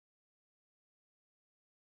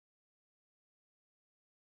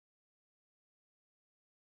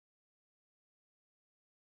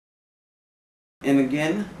And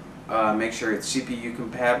again, make sure it's CPU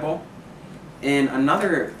compatible. And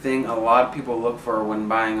another thing a lot of people look for when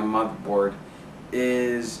buying a motherboard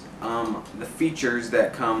is the features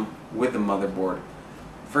that come with the motherboard.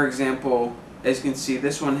 For example, as you can see,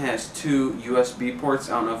 this one has 2 USB ports.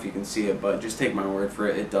 I don't know if you can see it, but just take my word for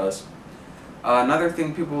it, it does. Another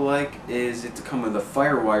thing people like is it to come with a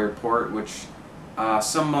Firewire port, which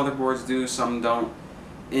some motherboards do, some don't.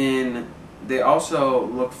 And they also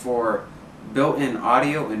look for built-in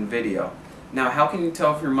audio and video. Now, how can you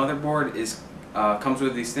tell if your motherboard comes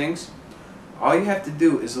with these things? All you have to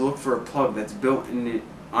do is look for a plug that's built in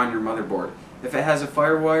on your motherboard. If it has a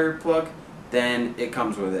Firewire plug, then it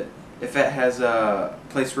comes with it. If it has a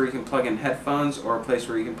place where you can plug in headphones or a place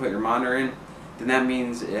where you can put your monitor in, then that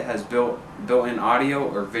means it has built-in audio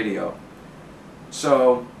or video.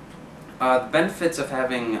 So the benefits of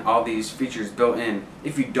having all these features built in,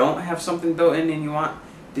 if you don't have something built in and you want,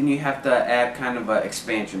 then you have to add kind of an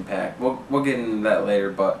expansion pack. We'll get into that later,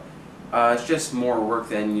 but it's just more work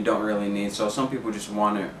than you don't really need, so some people just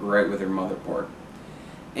want it right with their motherboard.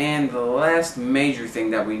 And the last major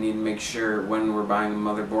thing that we need to make sure when we're buying a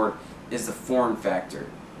motherboard is the form factor.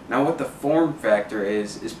 Now, what the form factor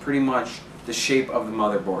is pretty much the shape of the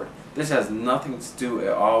motherboard. This has nothing to do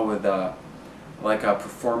at all with like a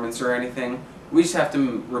performance or anything. We just have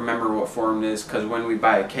to remember what form it is, because when we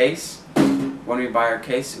buy a case,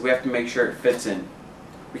 we have to make sure it fits in.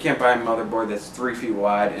 We can't buy a motherboard that's 3 feet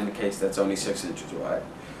wide in a case that's only 6 inches wide.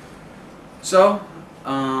 So,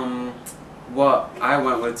 what I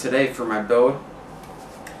went with today for my build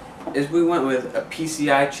is we went with a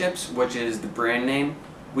PCI chips, which is the brand name.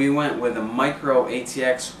 We went with a micro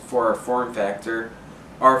ATX for our form factor.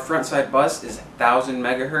 Our front side bus is 1000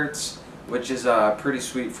 megahertz, which is a pretty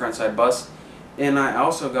sweet front side bus. And I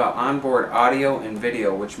also got onboard audio and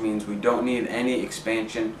video, which means we don't need any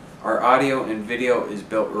expansion. Our audio and video is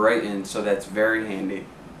built right in, so that's very handy.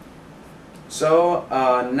 So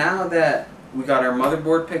now that we got our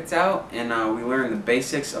motherboard picked out and we learned the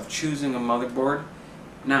basics of choosing a motherboard,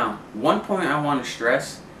 now one point I want to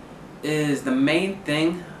stress is the main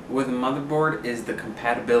thing with a motherboard is the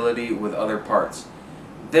compatibility with other parts.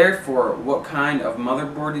 Therefore, what kind of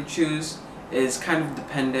motherboard you choose is kind of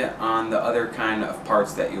dependent on the other kind of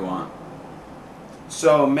parts that you want.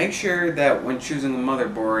 So make sure that when choosing a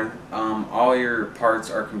motherboard, all your parts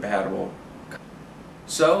are compatible.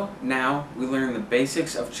 So now we learned the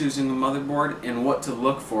basics of choosing a motherboard and what to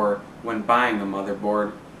look for when buying a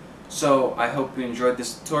motherboard. So I hope you enjoyed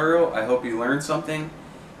this tutorial. I hope you learned something.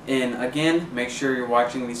 And again, make sure you're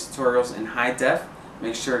watching these tutorials in high def.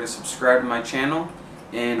 Make sure to subscribe to my channel,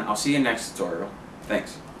 and I'll see you next tutorial.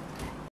 Thanks.